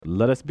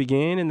Let us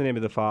begin in the name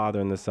of the Father,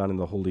 and the Son, and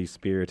the Holy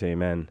Spirit.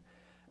 Amen.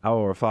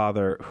 Our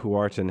Father, who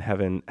art in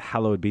heaven,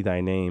 hallowed be thy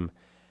name.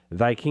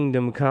 Thy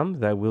kingdom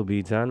come, thy will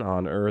be done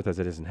on earth as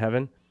it is in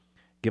heaven.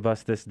 Give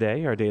us this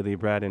day our daily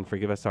bread, and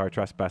forgive us our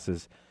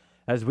trespasses,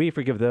 as we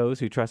forgive those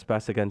who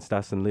trespass against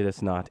us, and lead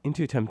us not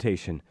into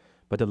temptation,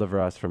 but deliver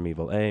us from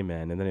evil.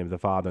 Amen. In the name of the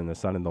Father, and the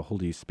Son, and the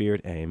Holy Spirit.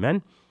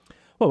 Amen.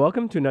 Well,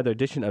 welcome to another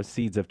edition of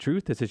Seeds of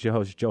Truth. This is your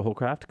host, Joe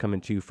Holcraft, coming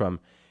to you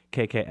from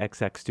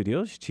KKXX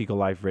Studios, Chico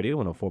Life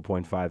Radio,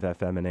 104.5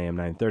 FM and AM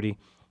 930.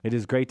 It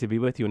is great to be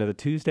with you another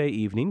Tuesday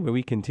evening where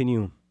we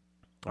continue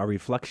our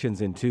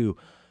reflections into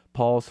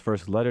Paul's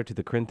first letter to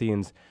the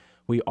Corinthians.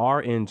 We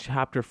are in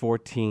chapter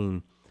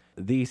 14,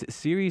 these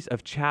series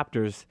of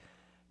chapters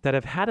that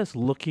have had us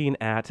looking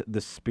at the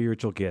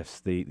spiritual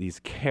gifts, these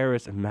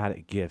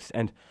charismatic gifts.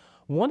 And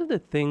one of the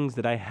things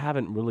that I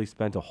haven't really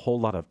spent a whole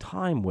lot of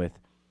time with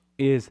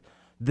is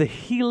the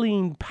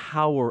healing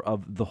power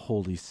of the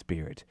Holy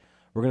Spirit.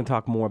 We're going to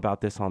talk more about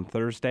this on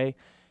Thursday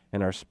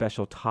in our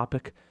special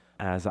topic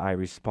as I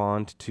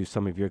respond to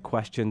some of your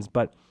questions.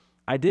 But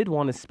I did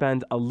want to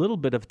spend a little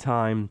bit of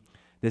time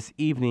this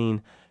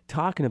evening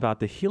talking about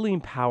the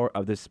healing power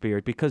of the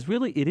Spirit, because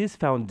really it is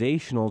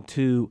foundational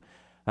to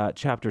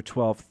chapter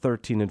 12,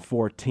 13, and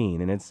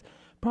 14. And it's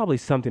probably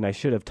something I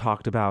should have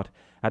talked about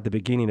at the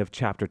beginning of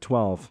chapter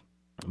 12.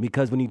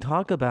 Because when you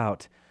talk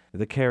about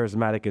the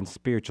charismatic and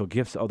spiritual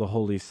gifts of the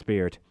Holy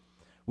Spirit,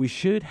 we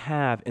should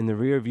have in the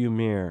rearview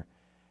mirror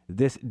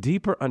this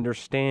deeper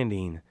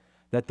understanding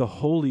that the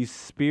Holy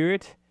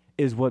Spirit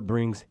is what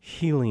brings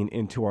healing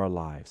into our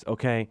lives,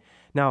 okay?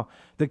 Now,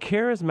 the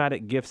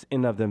charismatic gifts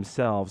in of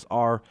themselves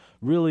are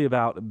really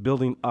about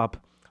building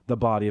up the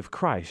body of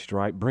Christ,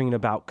 right? Bringing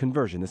about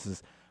conversion. This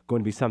is going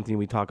to be something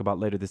we talk about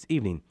later this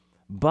evening.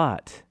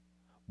 But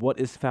what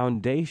is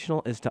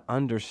foundational is to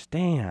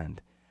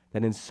understand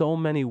that in so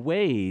many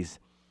ways,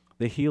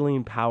 the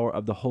healing power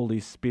of the Holy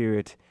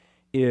Spirit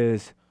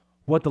is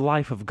what the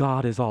life of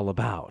God is all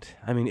about.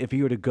 I mean, if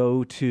you were to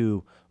go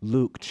to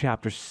Luke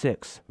chapter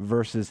 6,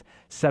 verses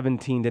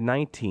 17 to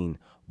 19,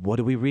 what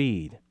do we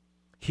read?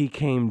 He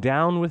came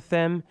down with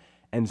them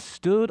and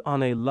stood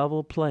on a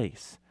level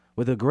place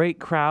with a great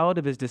crowd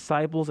of his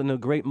disciples and a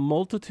great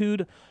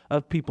multitude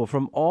of people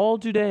from all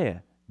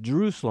Judea,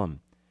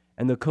 Jerusalem,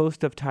 and the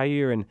coast of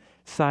Tyre and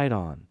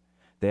Sidon.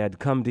 They had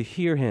come to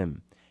hear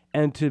him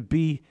and to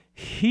be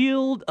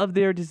healed of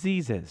their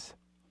diseases.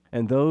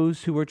 And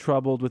those who were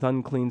troubled with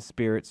unclean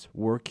spirits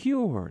were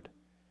cured.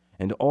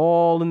 And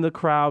all in the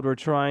crowd were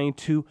trying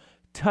to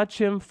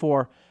touch him,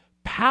 for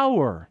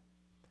power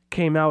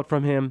came out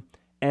from him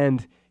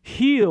and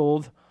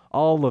healed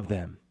all of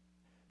them.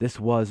 This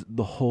was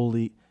the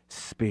Holy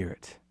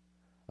Spirit.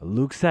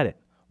 Luke said it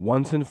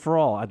once and for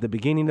all at the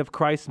beginning of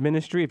Christ's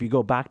ministry. If you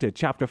go back to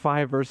chapter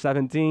 5, verse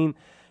 17,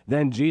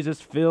 then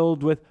Jesus,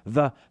 filled with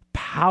the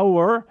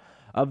power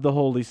of the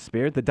Holy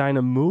Spirit, the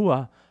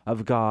dynamua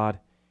of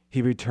God,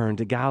 he returned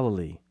to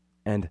Galilee,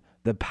 and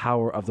the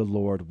power of the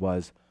Lord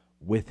was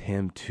with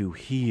him to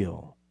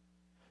heal.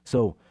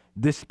 So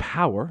this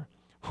power,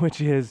 which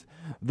is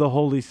the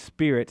Holy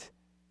Spirit,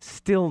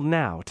 still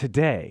now,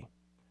 today,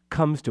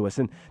 comes to us.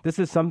 And this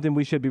is something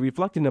we should be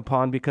reflecting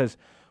upon, because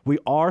we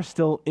are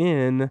still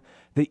in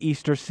the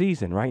Easter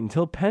season, right?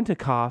 Until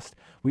Pentecost,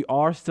 we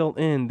are still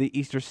in the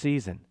Easter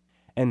season.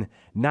 And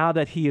now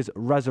that he is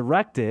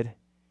resurrected,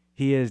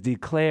 he is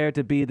declared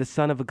to be the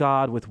Son of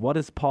God with, what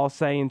does Paul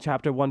say in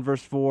chapter 1,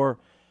 verse 4?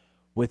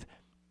 With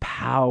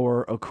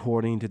power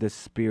according to the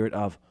Spirit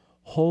of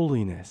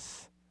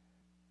holiness.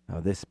 Now,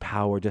 this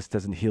power just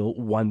doesn't heal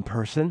one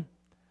person.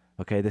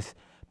 Okay, this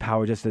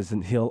power just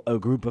doesn't heal a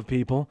group of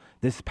people.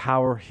 This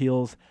power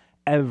heals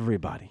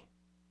everybody.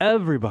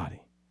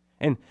 Everybody.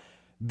 And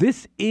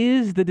this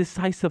is the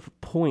decisive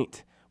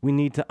point we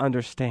need to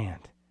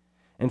understand.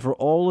 And for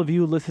all of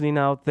you listening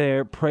out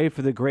there, pray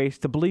for the grace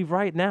to believe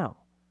right now.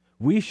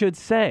 We should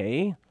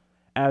say,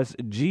 as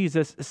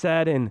Jesus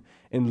said in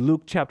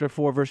Luke chapter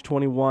 4, verse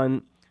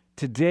 21,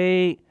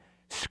 today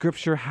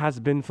Scripture has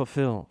been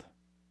fulfilled.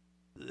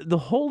 The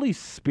Holy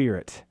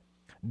Spirit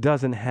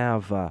doesn't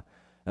have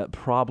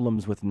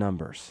problems with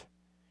numbers.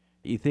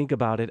 You think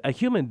about it, a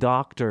human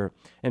doctor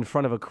in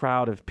front of a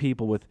crowd of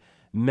people with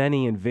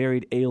many and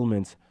varied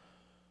ailments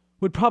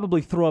would probably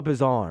throw up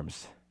his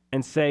arms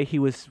and say he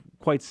was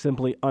quite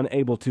simply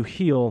unable to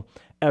heal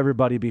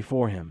everybody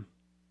before him.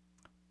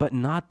 But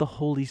not the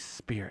Holy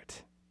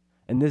Spirit.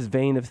 In this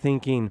vein of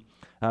thinking,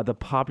 the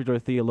popular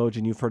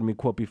theologian you've heard me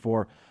quote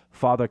before,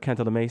 Father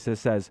Cantalamessa,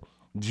 says,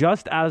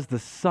 just as the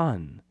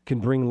sun can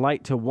bring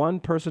light to one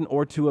person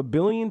or to a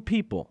billion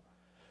people,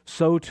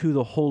 so too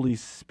the Holy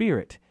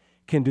Spirit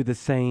can do the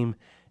same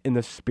in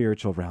the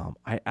spiritual realm.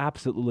 I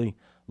absolutely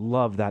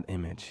love that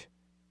image.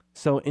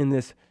 So in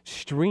this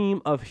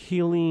stream of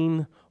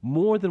healing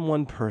more than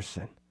one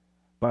person,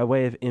 by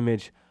way of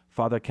image,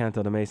 Father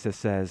Cantalamessa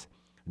says,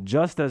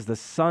 just as the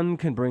sun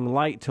can bring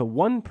light to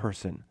one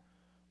person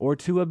or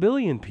to a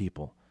billion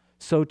people,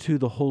 so too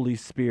the Holy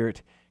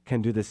Spirit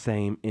can do the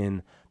same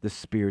in the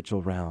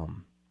spiritual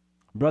realm.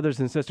 Brothers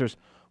and sisters,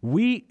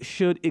 We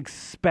should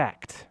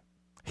expect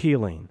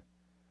healing.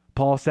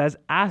 Paul says,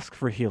 ask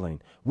for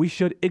healing. We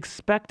should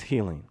expect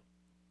healing.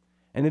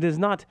 And it is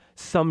not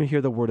some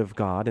hear the word of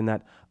God and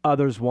that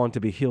others want to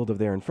be healed of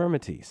their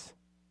infirmities.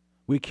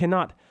 We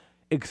cannot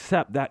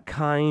accept that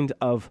kind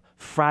of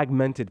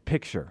fragmented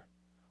picture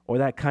or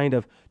that kind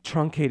of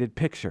truncated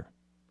picture.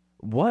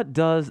 What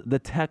does the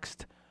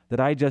text that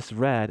I just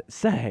read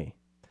say?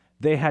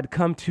 They had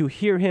come to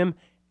hear him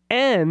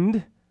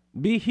and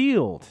be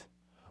healed.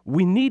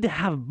 We need to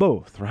have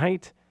both,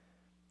 right?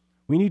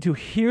 We need to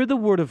hear the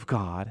word of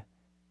God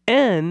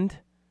and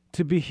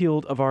to be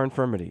healed of our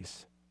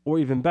infirmities. Or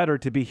even better,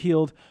 to be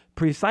healed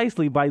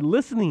precisely by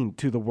listening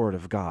to the word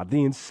of God,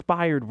 the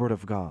inspired word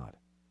of God.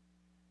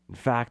 In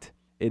fact,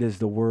 it is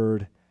the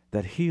word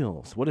that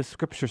heals. What does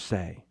Scripture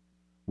say?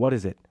 What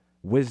is it?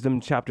 Wisdom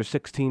chapter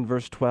 16,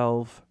 verse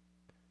 12.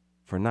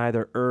 For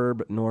neither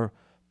herb nor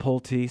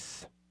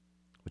poultice,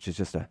 which is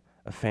just a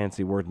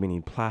fancy word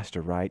meaning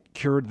plaster, right,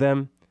 cured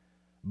them,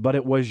 but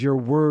it was your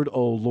word,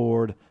 O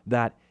Lord,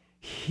 that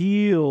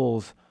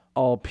heals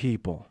all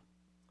people.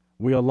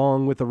 We,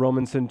 along with the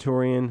Roman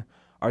centurion,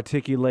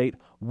 articulate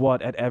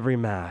what at every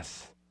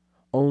Mass?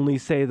 Only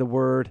say the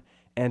word,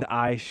 and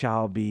I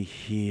shall be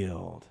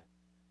healed.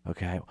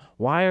 Okay,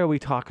 why are we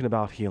talking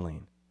about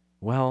healing?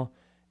 Well,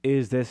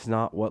 is this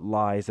not what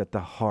lies at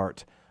the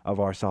heart of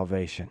our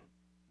salvation?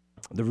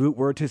 The root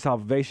word to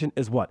salvation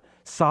is what?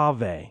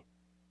 Salve.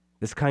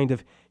 This kind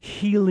of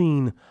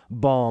healing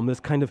balm, this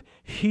kind of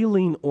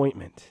healing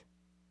ointment.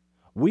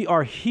 We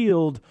are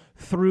healed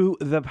through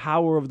the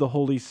power of the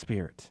Holy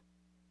Spirit.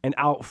 And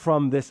out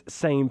from this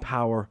same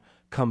power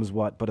comes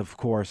what? But of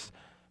course,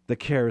 the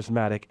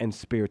charismatic and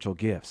spiritual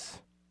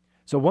gifts.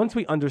 So once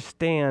we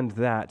understand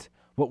that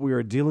what we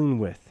are dealing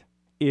with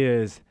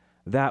is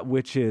that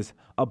which is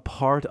a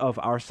part of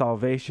our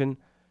salvation,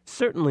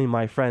 certainly,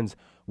 my friends,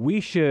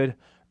 we should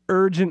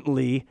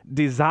urgently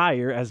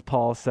desire, as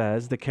Paul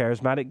says, the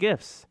charismatic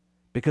gifts.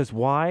 Because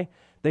why?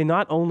 They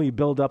not only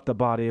build up the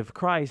body of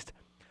Christ,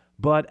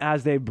 but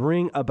as they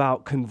bring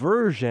about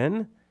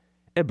conversion,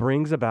 it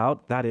brings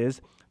about, that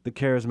is, the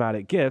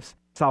charismatic gifts,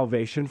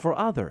 salvation for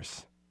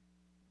others.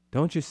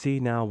 Don't you see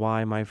now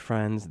why, my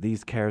friends,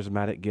 these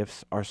charismatic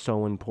gifts are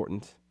so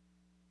important?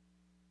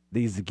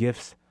 These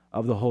gifts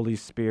of the Holy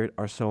Spirit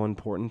are so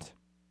important.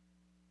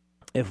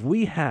 If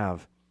we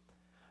have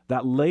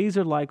that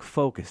laser-like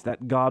focus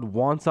that God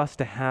wants us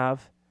to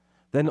have,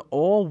 then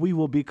all we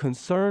will be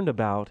concerned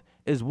about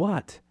is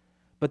what?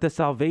 But the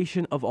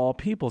salvation of all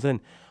peoples.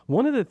 And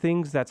one of the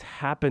things that's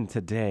happened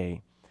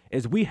today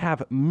is we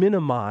have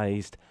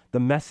minimized the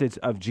message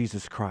of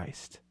Jesus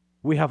Christ.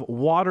 We have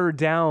watered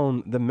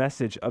down the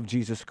message of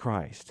Jesus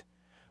Christ.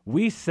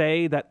 We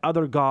say that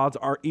other gods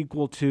are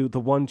equal to the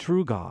one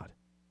true God.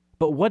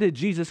 But what did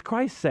Jesus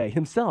Christ say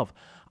himself?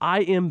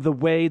 I am the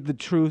way, the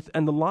truth,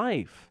 and the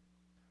life.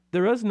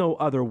 There is no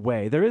other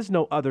way. There is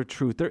no other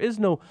truth. There is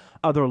no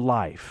other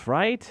life,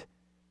 right?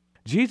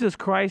 Jesus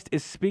Christ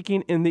is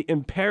speaking in the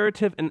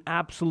imperative and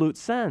absolute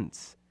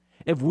sense.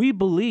 If we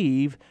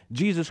believe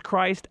Jesus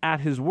Christ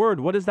at his word,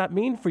 what does that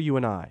mean for you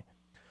and I?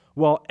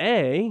 Well,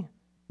 A,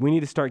 we need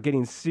to start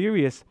getting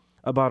serious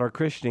about our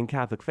Christian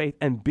Catholic faith,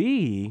 and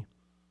B,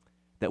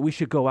 that we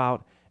should go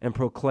out and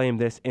proclaim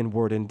this in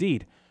word and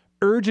deed,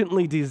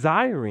 urgently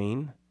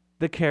desiring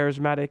the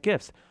charismatic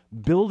gifts,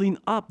 building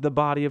up the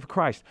body of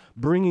Christ,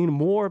 bringing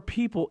more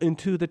people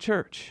into the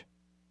church.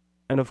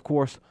 And of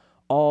course,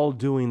 all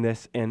doing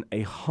this in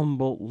a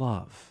humble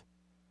love,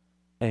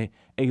 a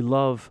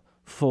love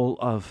full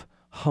of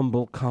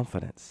humble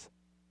confidence.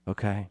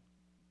 Okay?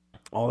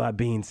 All that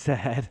being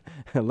said,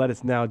 let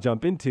us now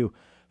jump into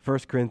 1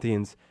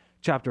 Corinthians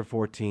chapter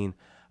 14.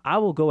 I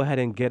will go ahead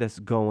and get us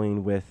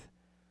going with,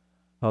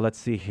 let's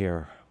see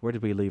here. Where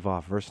did we leave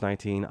off? Verse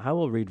 19. I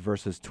will read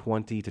verses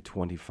 20 to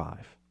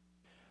 25.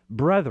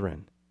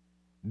 Brethren,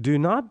 do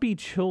not be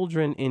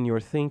children in your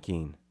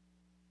thinking,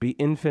 be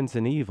infants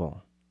in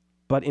evil,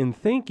 but in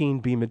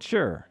thinking be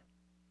mature.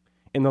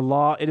 In the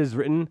law it is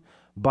written,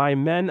 by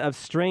men of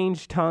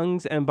strange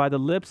tongues and by the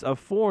lips of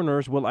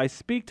foreigners will I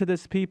speak to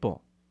this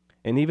people,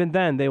 and even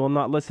then they will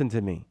not listen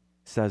to me,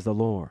 says the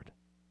Lord.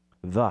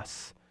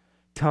 Thus,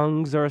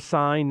 tongues are a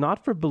sign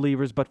not for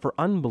believers but for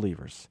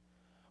unbelievers,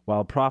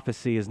 while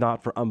prophecy is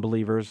not for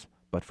unbelievers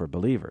but for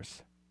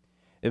believers.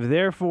 If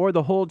therefore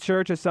the whole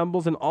church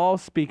assembles and all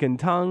speak in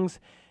tongues,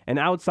 and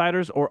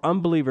outsiders or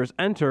unbelievers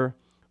enter,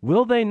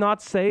 will they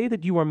not say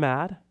that you are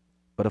mad?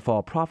 But if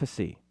all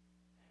prophesy,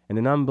 and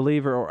an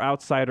unbeliever or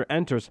outsider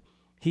enters,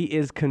 he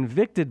is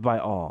convicted by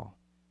all.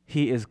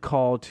 He is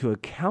called to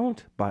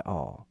account by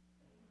all.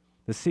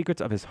 The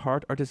secrets of his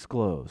heart are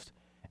disclosed,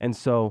 and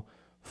so,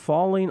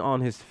 falling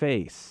on his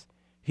face,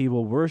 he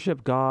will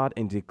worship God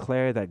and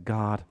declare that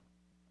God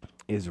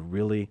is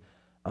really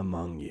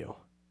among you.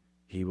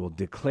 He will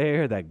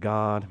declare that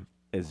God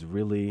is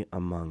really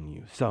among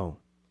you. So,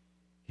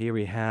 here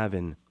we have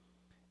in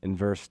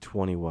verse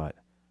 20 what?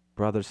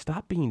 Brothers,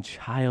 stop being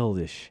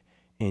childish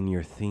in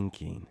your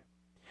thinking.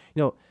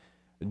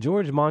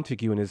 George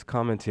Montague in his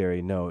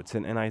commentary notes,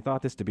 and I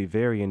thought this to be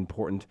very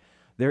important,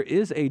 There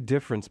is a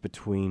difference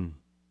between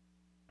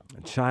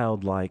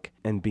childlike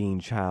and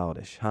being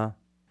childish, huh?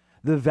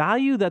 The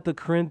value that the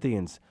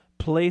Corinthians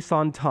place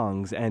on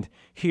tongues, and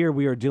here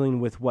we are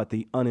dealing with what?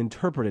 The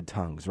uninterpreted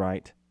tongues,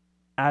 right?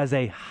 As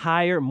a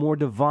higher, more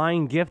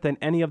divine gift than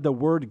any of the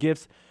word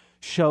gifts,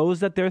 shows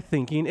that their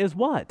thinking is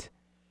what?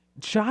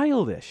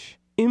 Childish,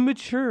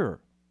 immature.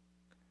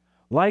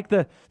 Like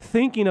the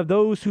thinking of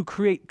those who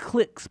create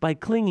cliques by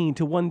clinging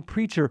to one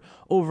preacher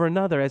over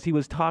another, as he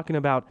was talking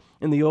about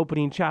in the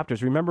opening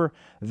chapters. Remember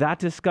that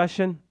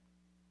discussion?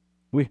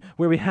 Where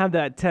we have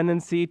that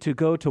tendency to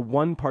go to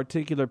one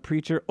particular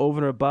preacher over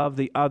and above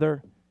the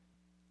other.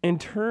 In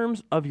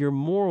terms of your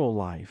moral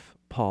life,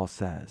 Paul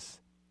says,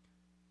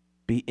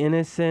 be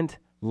innocent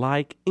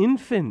like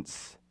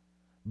infants,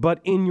 but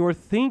in your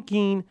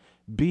thinking,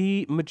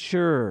 be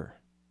mature.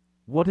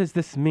 What does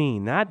this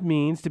mean? That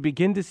means to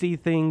begin to see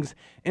things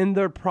in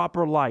their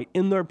proper light,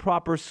 in their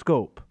proper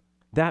scope.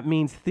 That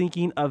means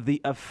thinking of the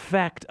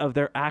effect of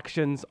their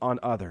actions on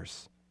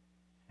others.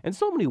 In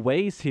so many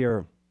ways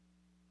here,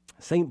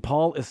 St.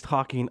 Paul is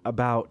talking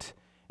about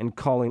and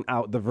calling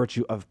out the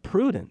virtue of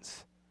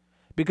prudence.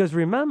 Because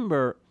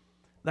remember,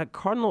 that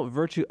cardinal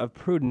virtue of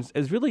prudence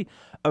is really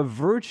a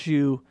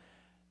virtue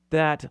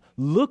that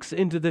looks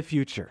into the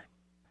future.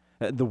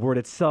 The word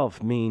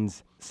itself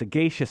means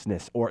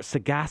sagaciousness or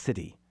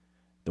sagacity.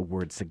 The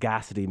word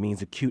sagacity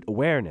means acute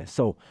awareness.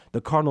 So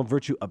the cardinal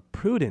virtue of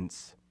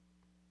prudence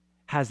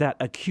has that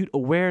acute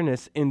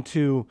awareness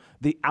into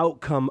the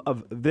outcome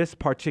of this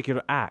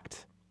particular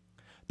act.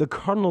 The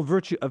cardinal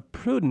virtue of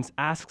prudence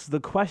asks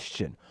the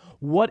question,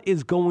 what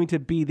is going to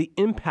be the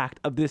impact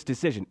of this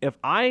decision? If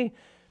I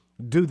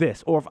do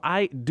this or if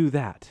I do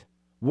that,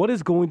 what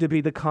is going to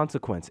be the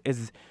consequence?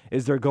 Is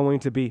there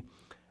going to be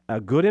a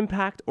good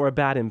impact or a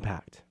bad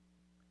impact?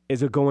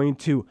 Is it going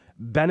to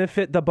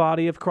benefit the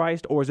body of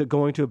Christ or is it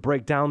going to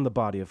break down the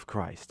body of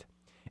Christ?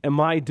 Am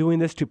I doing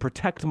this to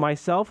protect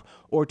myself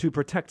or to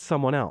protect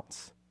someone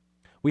else?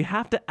 We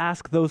have to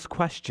ask those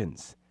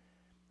questions.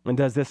 And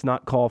does this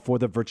not call for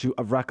the virtue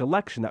of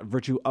recollection, that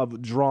virtue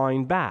of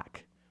drawing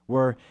back?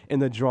 Where in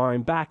the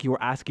drawing back, you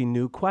are asking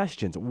new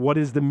questions. What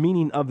is the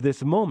meaning of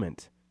this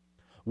moment?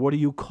 What are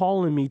you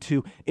calling me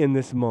to in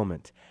this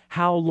moment?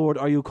 How, Lord,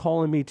 are you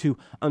calling me to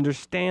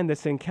understand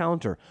this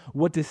encounter?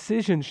 What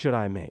decision should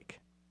I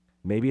make?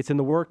 Maybe it's in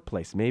the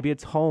workplace. Maybe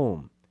it's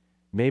home.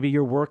 Maybe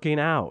you're working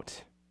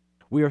out.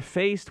 We are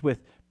faced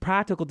with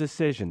practical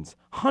decisions,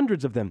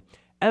 hundreds of them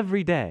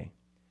every day.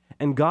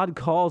 And God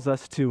calls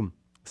us to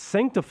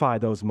sanctify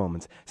those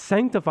moments,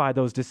 sanctify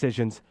those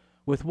decisions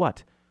with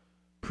what?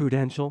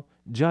 Prudential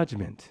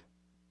judgment,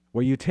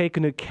 where you take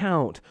into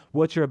account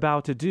what you're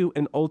about to do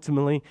and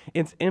ultimately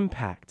its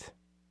impact.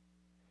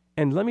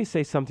 And let me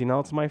say something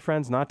else, my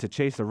friends, not to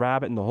chase a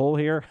rabbit in the hole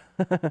here,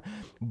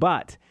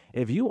 but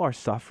if you are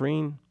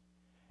suffering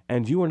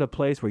and you are in a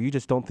place where you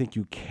just don't think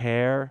you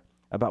care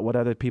about what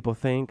other people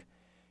think,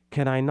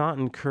 can I not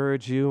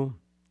encourage you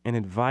and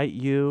invite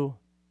you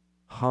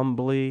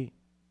humbly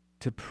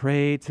to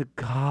pray to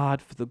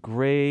God for the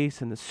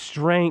grace and the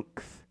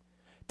strength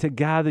to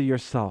gather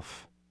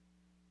yourself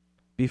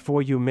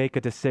before you make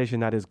a decision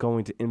that is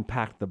going to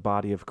impact the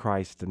body of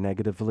Christ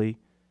negatively?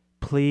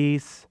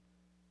 Please,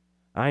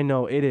 I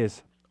know it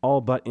is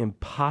all but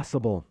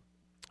impossible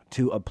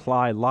to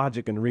apply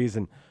logic and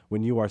reason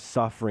when you are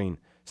suffering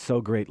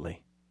so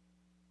greatly.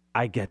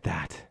 I get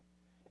that.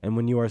 And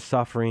when you are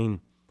suffering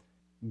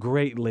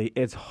greatly,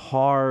 it's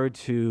hard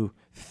to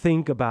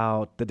think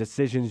about the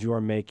decisions you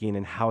are making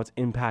and how it's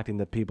impacting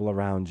the people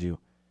around you.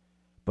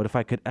 But if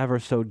I could ever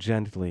so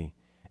gently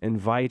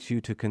invite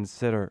you to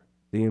consider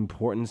the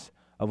importance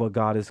of what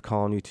God is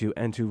calling you to,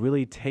 and to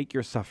really take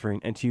your suffering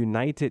and to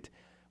unite it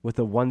with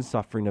the one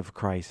suffering of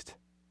Christ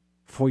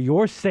for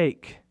your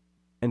sake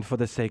and for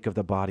the sake of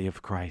the body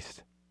of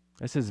Christ.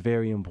 This is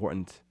very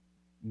important.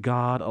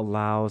 God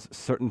allows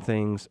certain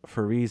things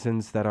for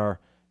reasons that are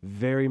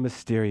very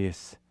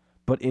mysterious,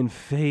 but in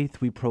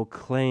faith we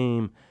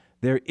proclaim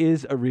there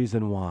is a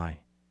reason why.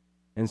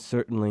 And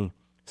certainly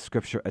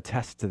Scripture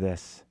attests to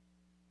this.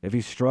 If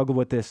you struggle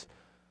with this,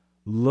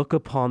 look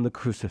upon the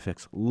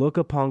crucifix. Look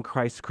upon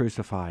Christ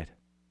crucified.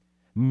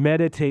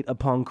 Meditate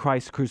upon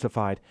Christ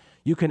crucified.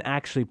 You can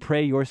actually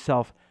pray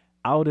yourself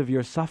out of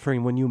your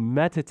suffering when you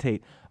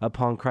meditate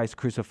upon Christ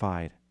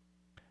crucified.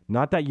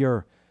 Not that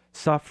your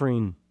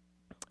suffering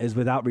is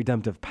without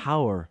redemptive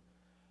power,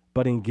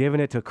 but in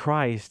giving it to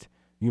Christ,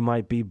 you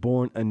might be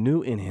born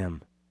anew in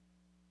Him.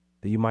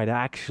 That you might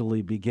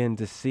actually begin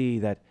to see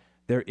that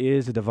there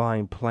is a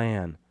divine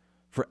plan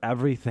for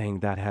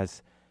everything that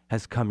has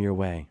come your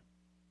way.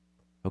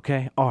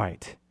 Okay? All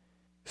right.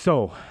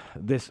 So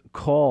this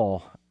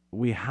call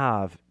we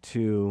have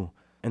to,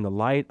 in the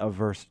light of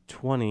verse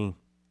 20,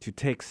 to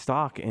take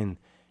stock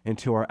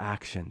into our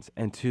actions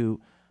and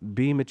to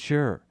be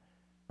mature,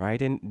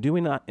 right? And do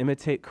we not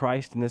imitate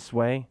Christ in this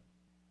way?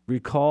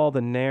 Recall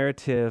the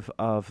narrative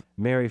of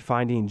Mary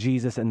finding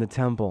Jesus in the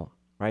temple,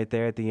 right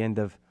there at the end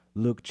of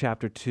Luke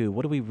chapter 2.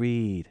 What do we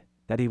read?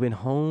 That he went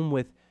home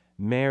with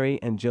Mary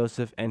and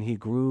Joseph and he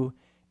grew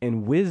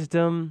in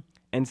wisdom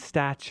and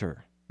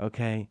stature,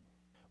 okay?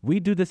 We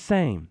do the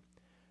same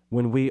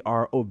when we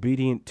are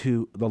obedient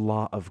to the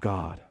law of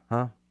God,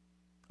 huh?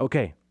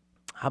 Okay,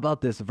 how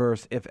about this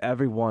verse? If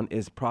everyone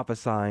is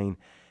prophesying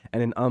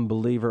and an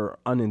unbeliever or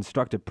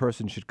uninstructed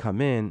person should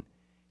come in,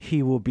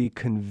 he will be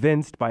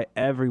convinced by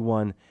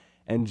everyone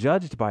and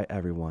judged by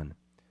everyone.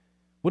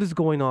 What is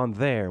going on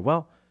there?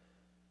 Well,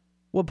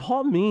 what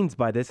Paul means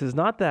by this is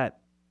not that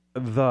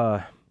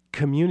the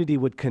community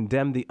would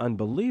condemn the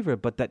unbeliever,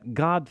 but that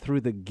God,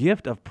 through the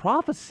gift of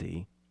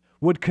prophecy,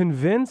 would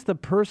convince the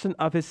person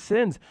of his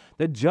sins.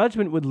 The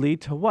judgment would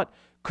lead to what?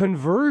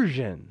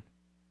 Conversion.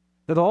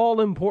 That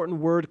all-important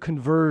word,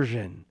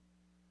 conversion.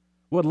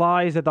 What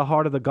lies at the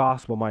heart of the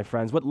gospel, my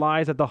friends? What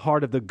lies at the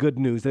heart of the good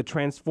news, the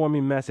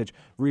transforming message?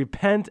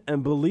 Repent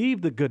and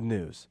believe the good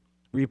news.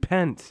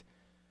 Repent.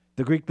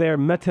 The Greek there,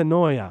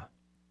 metanoia,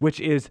 which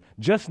is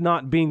just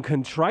not being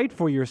contrite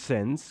for your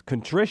sins,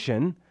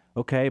 contrition,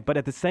 okay, but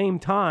at the same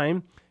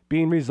time,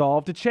 being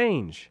resolved to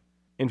change.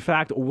 In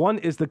fact, one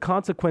is the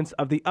consequence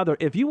of the other.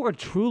 If you are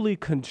truly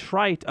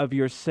contrite of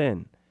your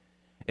sin,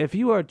 if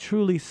you are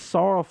truly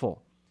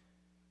sorrowful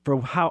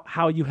for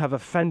how you have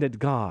offended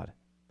God,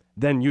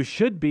 then you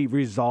should be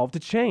resolved to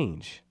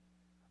change.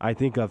 I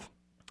think of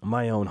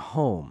my own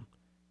home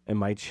and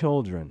my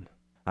children.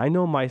 I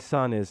know my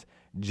son is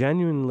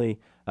genuinely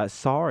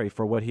sorry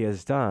for what he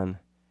has done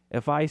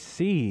if I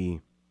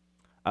see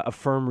a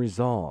firm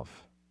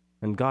resolve.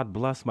 And God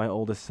bless my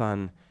oldest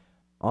son.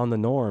 On the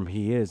norm,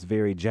 he is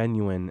very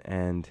genuine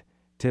and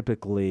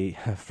typically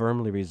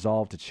firmly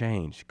resolved to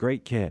change.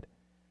 Great kid.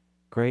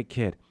 Great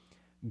kid.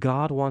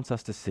 God wants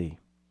us to see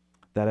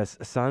that as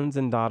sons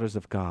and daughters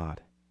of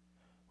God,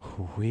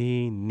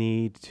 we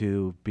need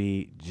to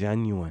be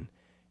genuine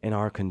in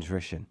our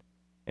contrition.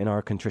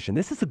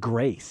 This is a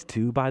grace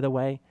too, by the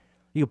way.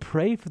 You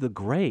pray for the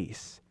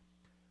grace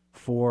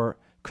for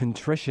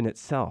contrition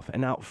itself.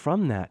 And out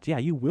from that,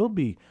 you will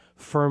be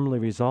firmly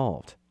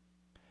resolved.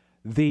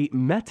 The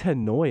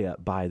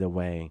metanoia, by the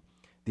way,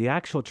 the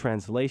actual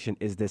translation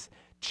is this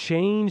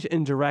change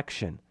in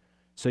direction.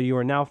 So you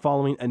are now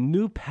following a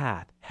new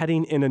path,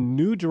 heading in a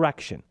new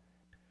direction.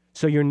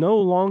 So you're no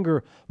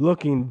longer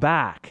looking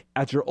back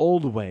at your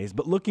old ways,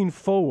 but looking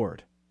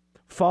forward,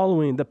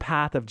 following the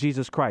path of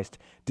Jesus Christ.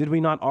 Did we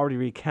not already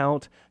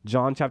recount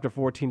John chapter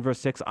 14, verse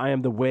 6, I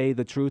am the way,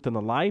 the truth, and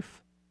the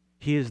life?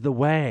 He is the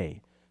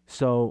way.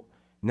 So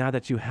now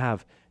that you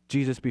have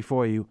Jesus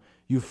before you,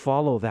 you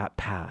follow that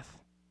path.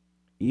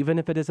 Even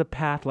if it is a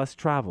path less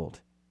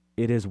traveled,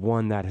 it is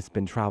one that has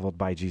been traveled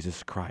by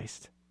Jesus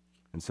Christ.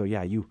 And so,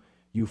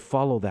 you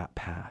follow that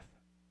path.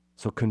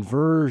 So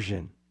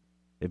conversion.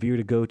 If you were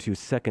to go to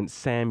 2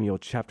 Samuel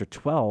chapter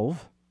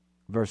 12,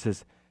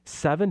 verses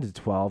 7 to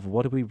 12,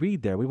 what do we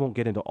read there? We won't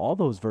get into all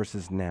those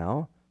verses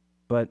now,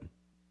 but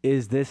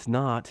is this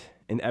not,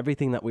 in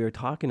everything that we are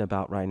talking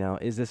about right now,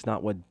 is this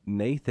not what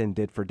Nathan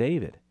did for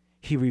David?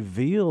 He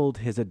revealed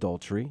his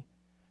adultery,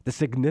 the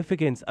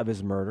significance of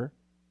his murder,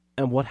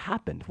 and what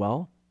happened?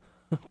 Well,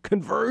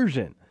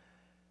 conversion.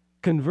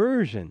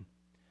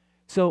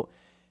 So,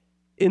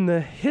 in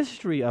the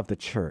history of the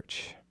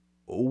church,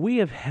 we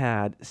have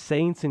had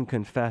saints and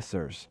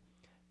confessors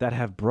that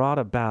have brought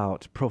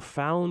about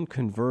profound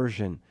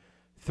conversion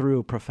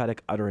through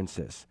prophetic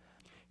utterances.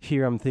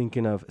 Here I'm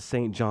thinking of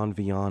St. John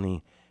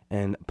Vianney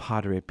and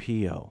Padre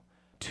Pio,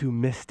 two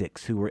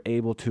mystics who were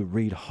able to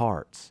read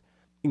hearts.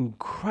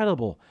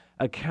 Incredible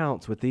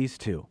accounts with these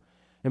two.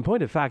 In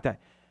point of fact,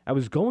 I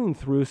was going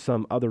through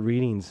some other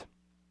readings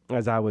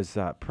as I was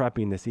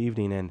prepping this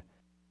evening, and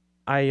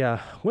I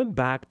went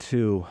back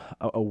to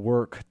a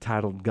work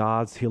titled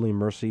God's Healing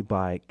Mercy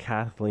by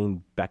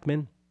Kathleen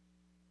Beckman,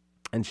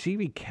 and she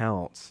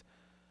recounts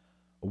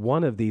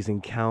one of these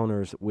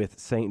encounters with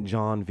St.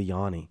 John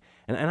Vianney.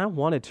 And I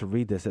wanted to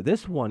read this.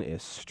 This one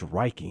is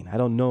striking. I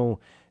don't know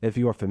if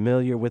you are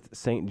familiar with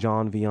St.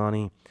 John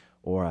Vianney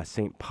or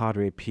St.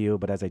 Padre Pio,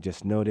 but as I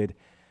just noted,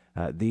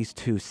 these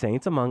two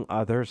saints, among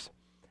others,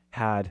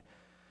 had,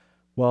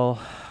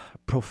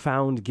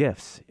 profound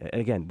gifts.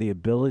 Again, the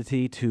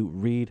ability to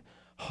read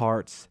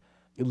hearts.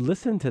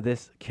 Listen to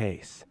this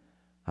case.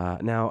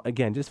 Now,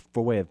 again, just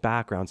for way of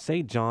background,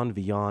 St. John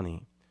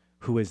Vianney,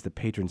 who is the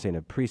patron saint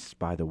of priests,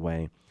 by the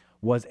way,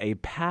 was a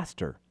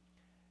pastor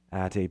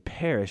at a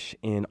parish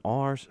in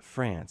Ars,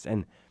 France.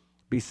 And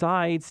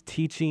besides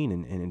teaching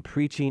and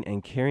preaching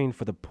and caring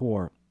for the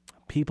poor,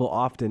 people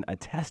often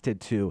attested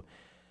to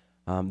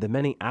the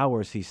many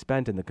hours he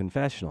spent in the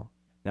confessional.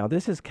 Now,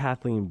 this is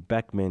Kathleen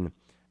Beckman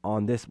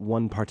on this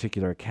one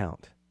particular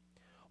account.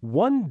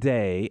 One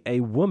day, a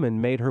woman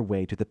made her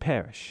way to the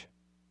parish.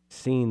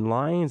 Seeing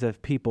lines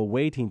of people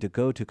waiting to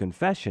go to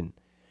confession,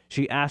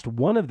 she asked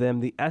one of them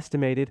the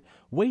estimated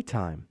wait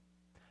time.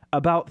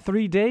 About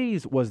 3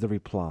 days was the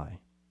reply.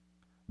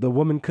 The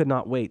woman could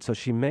not wait, so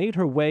she made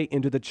her way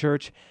into the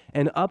church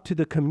and up to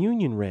the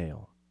communion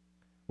rail,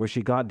 where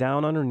she got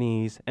down on her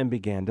knees and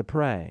began to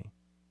pray.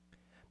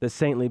 The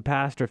saintly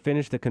pastor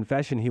finished the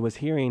confession he was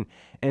hearing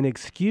and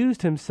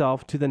excused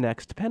himself to the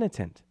next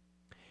penitent.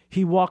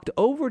 He walked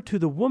over to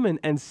the woman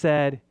and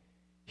said,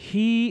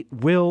 he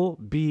will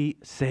be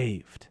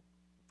saved."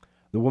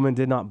 The woman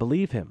did not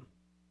believe him.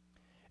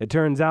 It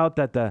turns out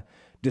that the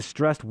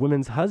distressed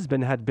woman's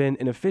husband had been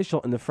an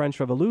official in the French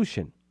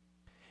Revolution.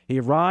 He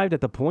arrived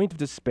at the point of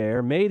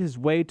despair, made his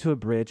way to a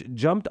bridge,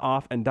 jumped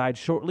off, and died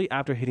shortly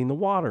after hitting the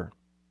water.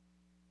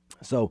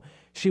 So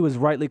she was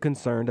rightly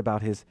concerned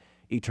about his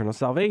eternal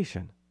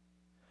salvation.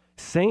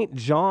 St.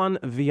 John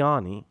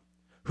Vianney,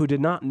 who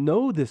did not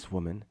know this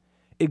woman,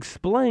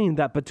 explained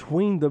that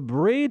between the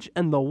bridge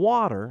and the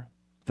water,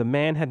 the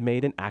man had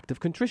made an act of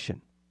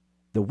contrition.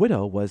 The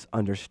widow was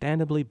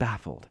understandably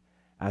baffled,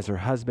 as her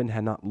husband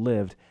had not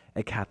lived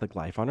a Catholic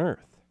life on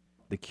earth.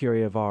 The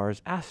Curé of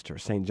Ars asked her,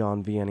 St.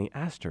 John Vianney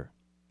asked her,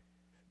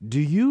 "Do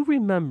you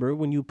remember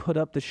when you put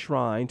up the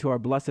shrine to our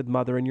Blessed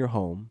Mother in your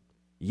home?"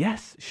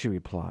 "Yes," she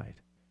replied.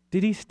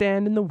 "Did he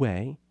stand in the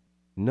way?"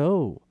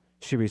 "No,"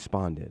 she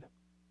responded.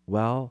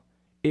 Well,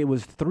 it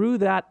was through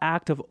that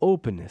act of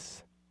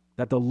openness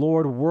that the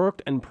Lord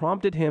worked and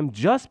prompted him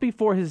just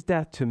before his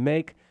death to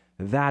make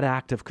that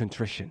act of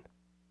contrition.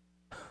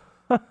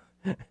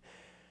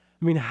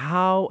 I mean,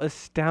 how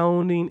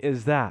astounding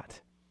is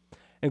that?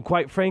 And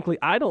quite frankly,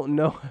 I don't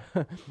know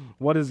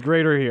what is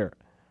greater here.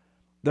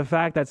 The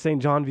fact that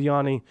St. John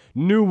Vianney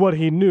knew what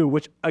he knew,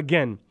 which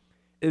again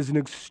is an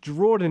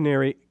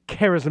extraordinary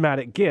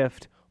charismatic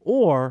gift,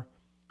 or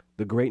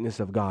the greatness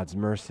of God's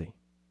mercy.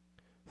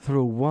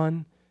 Through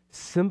one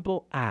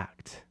simple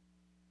act,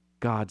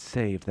 God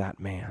saved that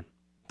man.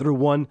 Through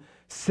one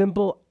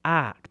simple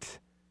act,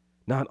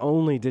 not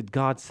only did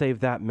God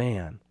save that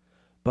man,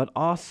 but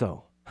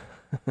also,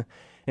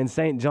 in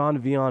St. John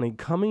Vianney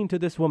coming to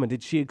this woman,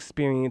 did she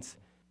experience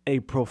a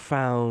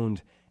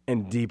profound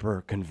and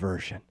deeper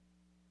conversion.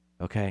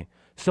 Okay?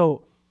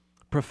 So,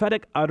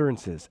 prophetic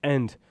utterances,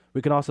 and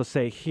we can also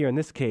say here in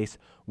this case,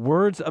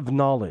 words of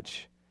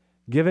knowledge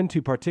given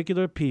to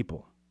particular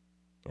people,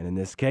 and in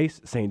this case,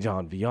 St.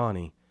 John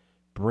Vianney,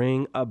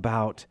 bring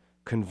about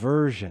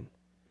conversion.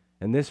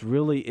 And this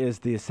really is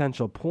the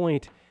essential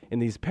point in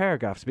these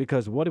paragraphs,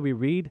 because what do we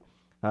read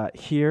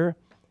here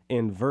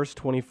in verse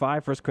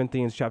 25, 1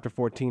 Corinthians chapter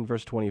 14,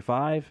 verse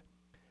 25?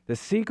 The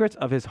secrets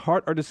of his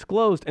heart are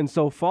disclosed, and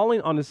so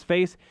falling on his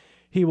face,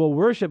 he will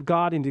worship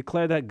God and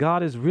declare that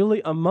God is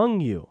really among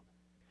you.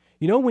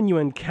 You know, when you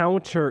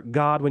encounter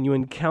God, when you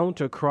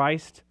encounter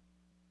Christ,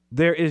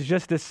 there is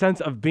just this sense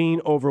of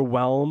being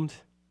overwhelmed.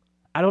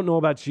 I don't know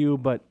about you,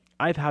 but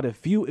I've had a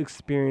few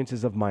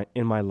experiences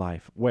in my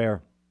life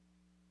where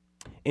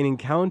in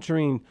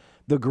encountering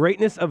the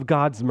greatness of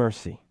God's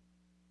mercy,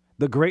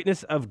 the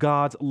greatness of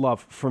God's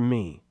love for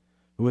me,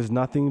 who is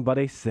nothing but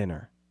a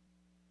sinner,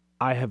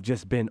 I have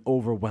just been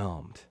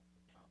overwhelmed.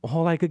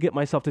 All I could get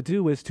myself to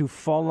do is to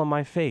fall on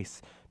my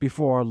face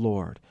before our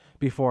Lord,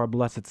 before our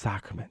blessed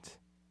sacrament,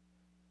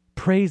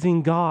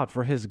 praising God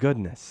for his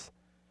goodness,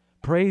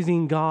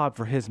 praising God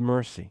for his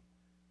mercy,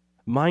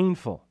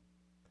 mindful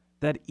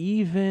that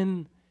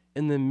even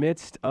in the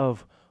midst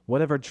of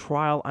whatever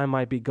trial I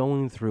might be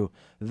going through,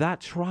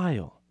 that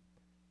trial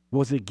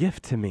was a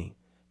gift to me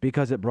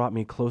because it brought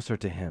me closer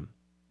to him.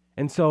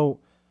 And so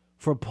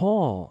for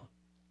Paul,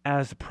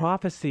 as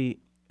prophecy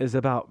is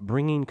about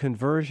bringing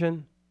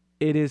conversion,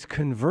 it is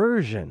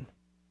conversion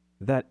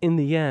that in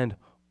the end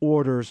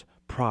orders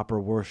proper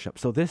worship.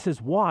 So this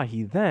is why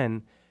he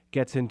then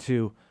gets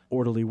into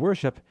orderly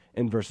worship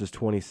in verses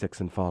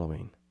 26 and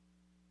following.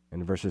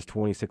 In verses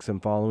 26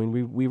 and following,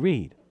 we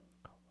read,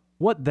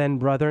 "What then,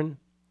 brethren?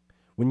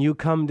 When you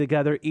come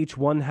together, each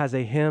one has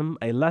a hymn,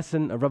 a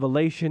lesson, a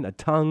revelation, a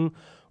tongue,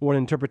 or an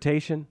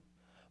interpretation.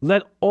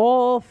 Let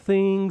all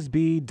things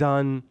be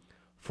done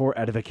for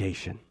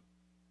edification.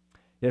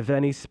 If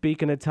any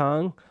speak in a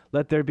tongue,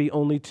 let there be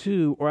only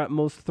two, or at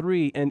most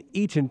three, and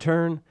each in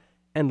turn,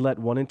 and let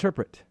one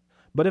interpret.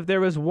 But if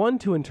there is one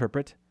to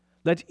interpret,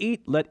 let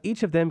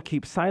each of them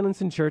keep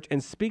silence in church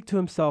and speak to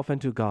himself and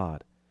to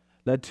God.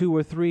 Let 2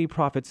 or 3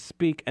 prophets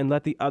speak, and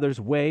let the others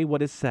weigh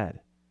what is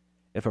said.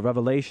 If a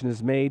revelation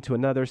is made to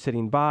another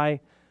sitting by,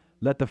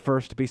 let the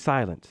first be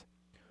silent.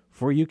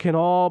 For you can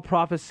all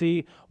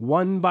prophesy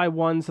one by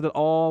one, so that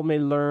all may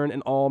learn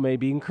and all may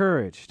be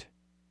encouraged.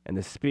 And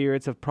the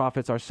spirits of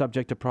prophets are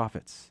subject to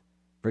prophets.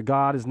 For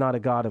God is not a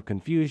God of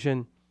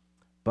confusion,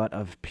 but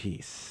of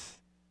peace."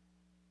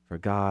 For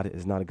God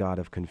is not a God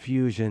of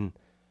confusion,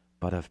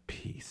 but of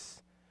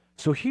peace.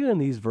 So here in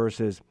these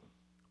verses,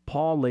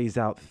 Paul lays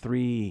out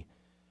 3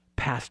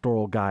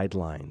 pastoral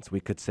guidelines,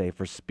 we could say,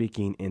 for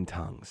speaking in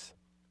tongues.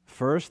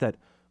 First, that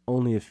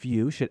only a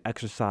few should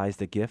exercise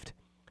the gift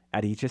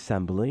at each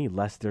assembly,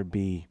 lest there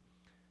be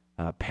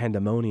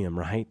pandemonium,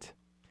 right?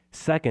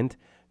 Second,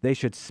 they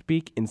should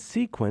speak in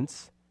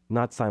sequence,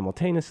 not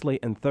simultaneously.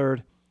 And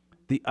third,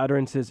 the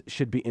utterances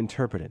should be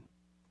interpreted.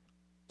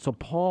 So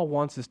Paul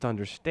wants us to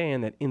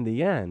understand that in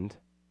the end,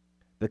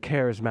 the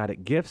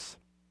charismatic gifts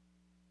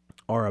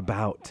are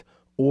about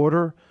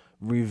order,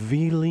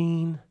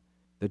 revealing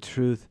the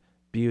truth,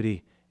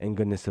 beauty, and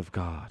goodness of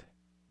God.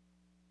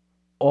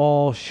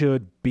 All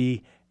should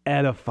be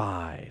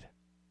edified.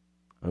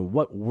 And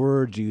what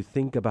word do you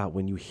think about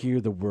when you hear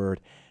the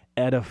word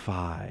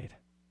edified?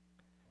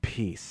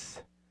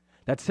 peace.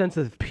 That sense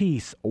of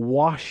peace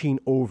washing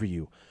over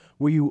you,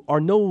 where you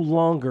are no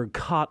longer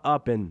caught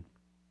up in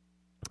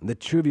the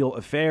trivial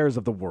affairs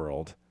of the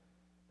world.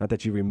 Not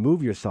that you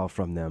remove yourself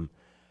from them,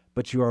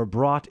 but you are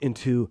brought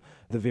into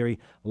the very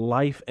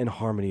life and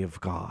harmony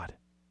of God,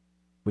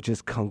 which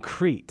is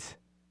concrete.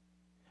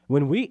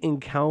 When we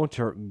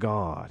encounter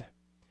God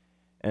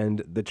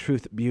and the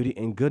truth, beauty,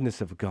 and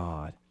goodness of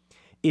God,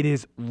 it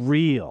is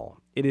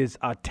real. It is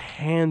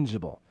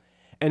tangible.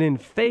 And in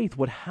faith,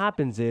 what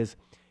happens is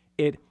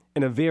it,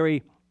 in a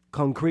very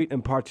concrete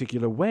and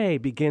particular way,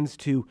 begins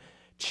to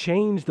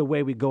change the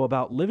way we go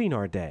about living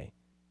our day.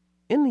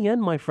 In the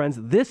end, my friends,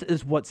 this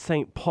is what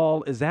St.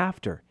 Paul is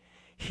after.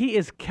 He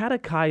is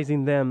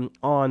catechizing them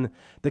on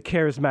the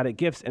charismatic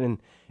gifts, and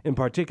in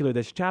particular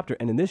this chapter,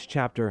 and in this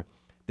chapter,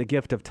 the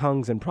gift of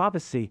tongues and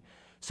prophecy,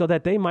 so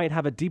that they might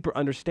have a deeper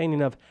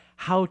understanding of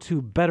how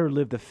to better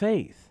live the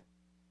faith,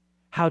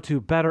 how to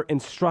better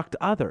instruct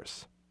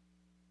others.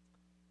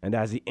 And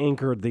as he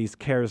anchored these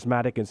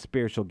charismatic and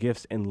spiritual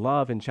gifts in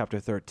love in chapter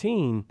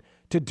 13,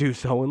 to do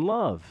so in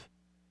love,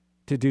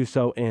 to do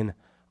so in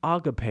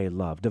agape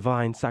love,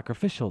 divine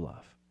sacrificial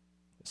love.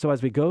 So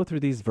as we go through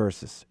these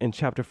verses in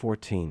chapter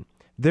 14,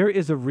 there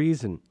is a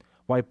reason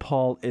why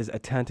Paul is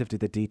attentive to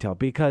the detail,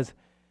 because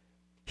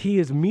he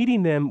is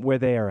meeting them where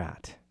they are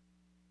at.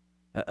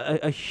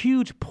 A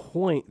huge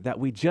point that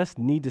we just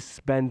need to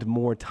spend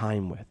more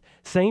time with.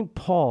 St.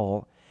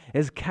 Paul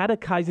is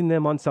catechizing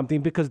them on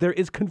something because there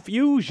is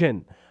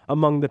confusion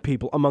among the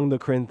people, among the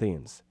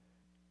Corinthians.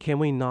 Can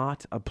we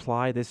not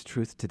apply this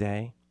truth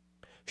today?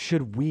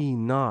 Should we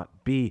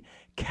not be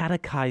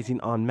catechizing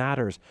on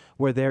matters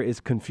where there is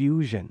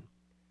confusion?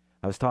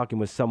 I was talking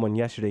with someone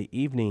yesterday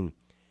evening,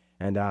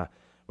 and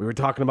we were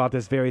talking about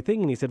this very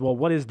thing, and he said, well,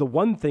 what is the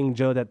one thing,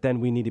 Joe, that then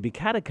we need to be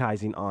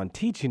catechizing on,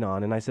 teaching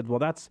on? And I said, well,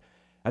 that's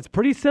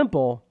pretty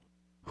simple.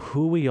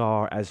 Who we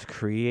are as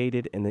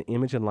created in the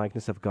image and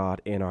likeness of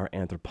God in our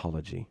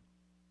anthropology.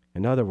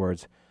 In other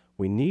words,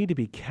 we need to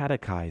be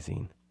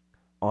catechizing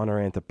on our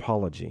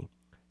anthropology,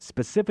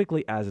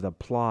 specifically as it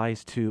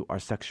applies to our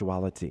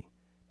sexuality,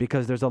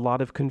 because there's a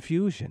lot of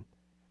confusion.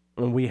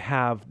 And we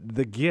have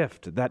the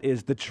gift that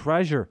is the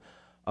treasure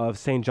of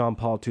St. John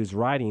Paul II's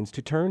writings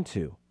to turn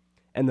to,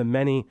 and the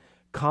many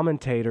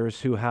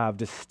commentators who have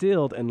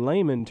distilled in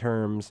layman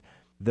terms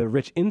the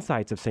rich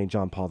insights of St.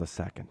 John Paul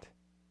II.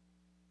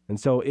 And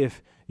so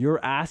if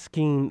you're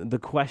asking the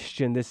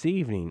question this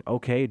evening,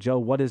 okay, Joe,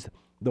 what is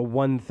the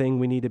one thing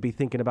we need to be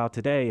thinking about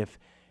today? If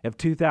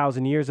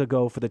 2,000 years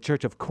ago for the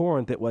Church of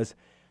Corinth it was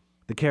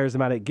the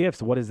charismatic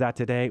gifts, what is that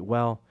today?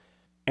 Well,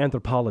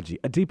 anthropology,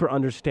 a deeper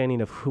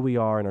understanding of who we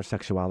are in our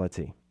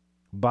sexuality,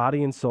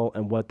 body and soul,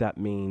 and what that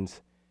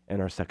means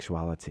in our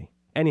sexuality.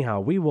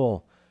 Anyhow, we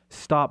will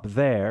stop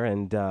there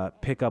and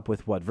pick up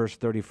with verse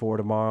 34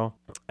 tomorrow.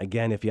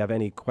 Again, if you have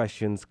any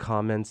questions,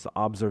 comments,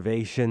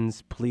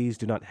 observations, please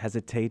do not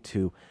hesitate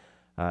to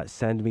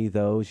send me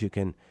those. You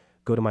can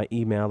go to my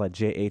email at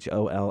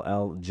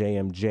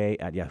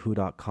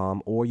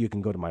jholljmj@yahoo.com, or you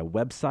can go to my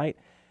website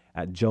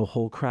at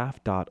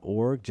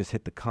joeholcraft.org. Just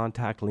hit the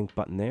contact link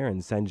button there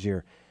and send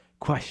your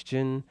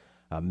question,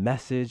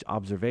 message,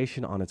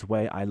 observation on its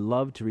way. I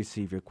love to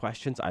receive your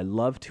questions. I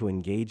love to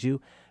engage you.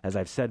 As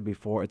I've said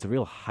before, it's a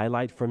real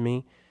highlight for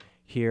me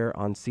here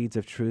on Seeds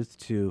of Truth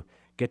to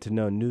get to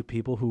know new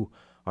people who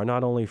are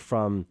not only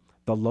from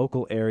the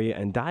local area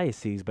and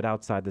diocese, but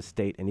outside the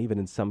state, and even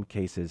in some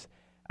cases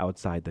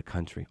outside the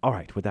country. All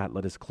right, with that,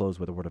 let us close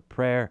with a word of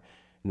prayer.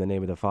 In the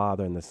name of the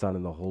Father, and the Son,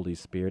 and the Holy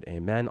Spirit,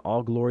 amen.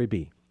 All glory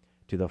be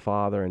to the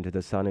Father, and to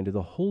the Son, and to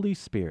the Holy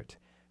Spirit,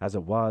 as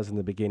it was in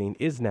the beginning,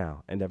 is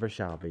now, and ever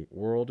shall be,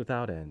 world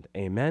without end.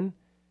 Amen,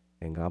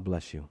 and God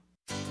bless you.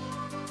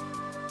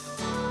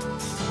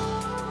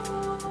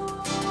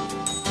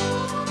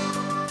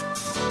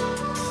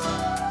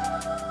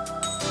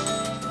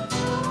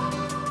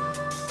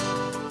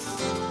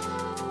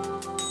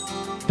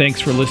 Thanks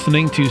for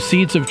listening to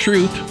Seeds of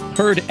Truth,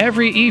 heard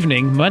every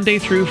evening, Monday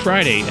through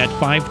Friday at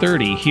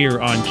 5:30 here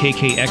on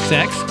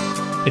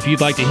KKXX. If you'd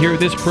like to hear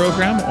this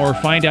program or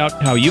find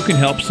out how you can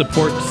help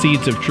support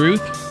Seeds of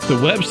Truth, the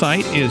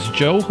website is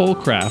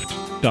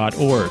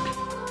joeholcraft.org.